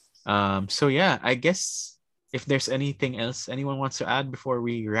 Yes. So yeah, I guess if there's anything else anyone wants to add before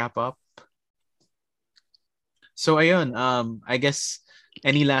we wrap up. So ayun, I guess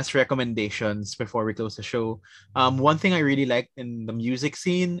any last recommendations before we close the show? One thing I really liked in the music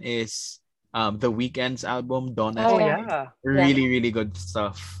scene is the Weeknd's album Dawn Oh, FM. yeah. Really, really good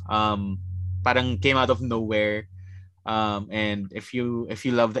stuff. Parang came out of nowhere. And if you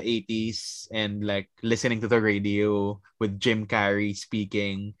love the 80s and like listening to the radio with Jim Carrey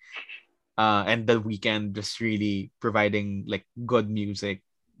speaking, and the Weeknd just really providing like good music,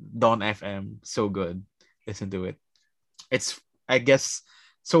 Dawn FM, so good. Listen to it. It's, I guess,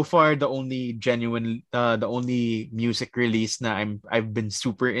 so far the only music release na I've been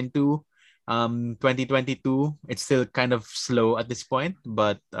super into. 2022, it's still kind of slow at this point,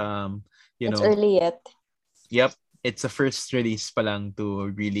 but It's early yet. Yep, it's a first release pa lang to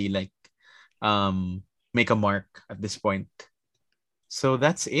really like make a mark at this point. So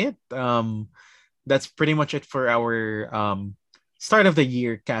that's it. That's pretty much it for our start of the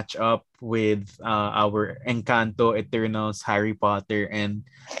year catch up with our Encanto, Eternals, Harry Potter, and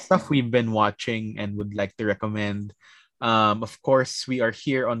stuff we've been watching and would like to recommend. Of course, we are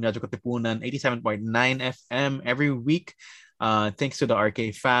here on Radyo Katipunan 87.9 FM every week. Thanks to the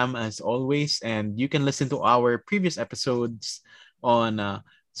RK fam as always, and you can listen to our previous episodes on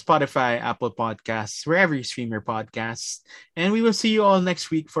Spotify, Apple Podcasts, wherever you stream your podcasts. And we will see you all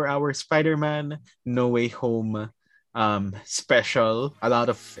next week for our Spider-Man No Way Home special. A lot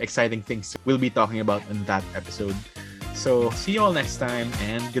of exciting things we'll be talking about in that episode. So see you all next time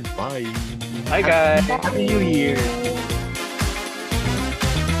and goodbye. Bye guys. Happy New Year.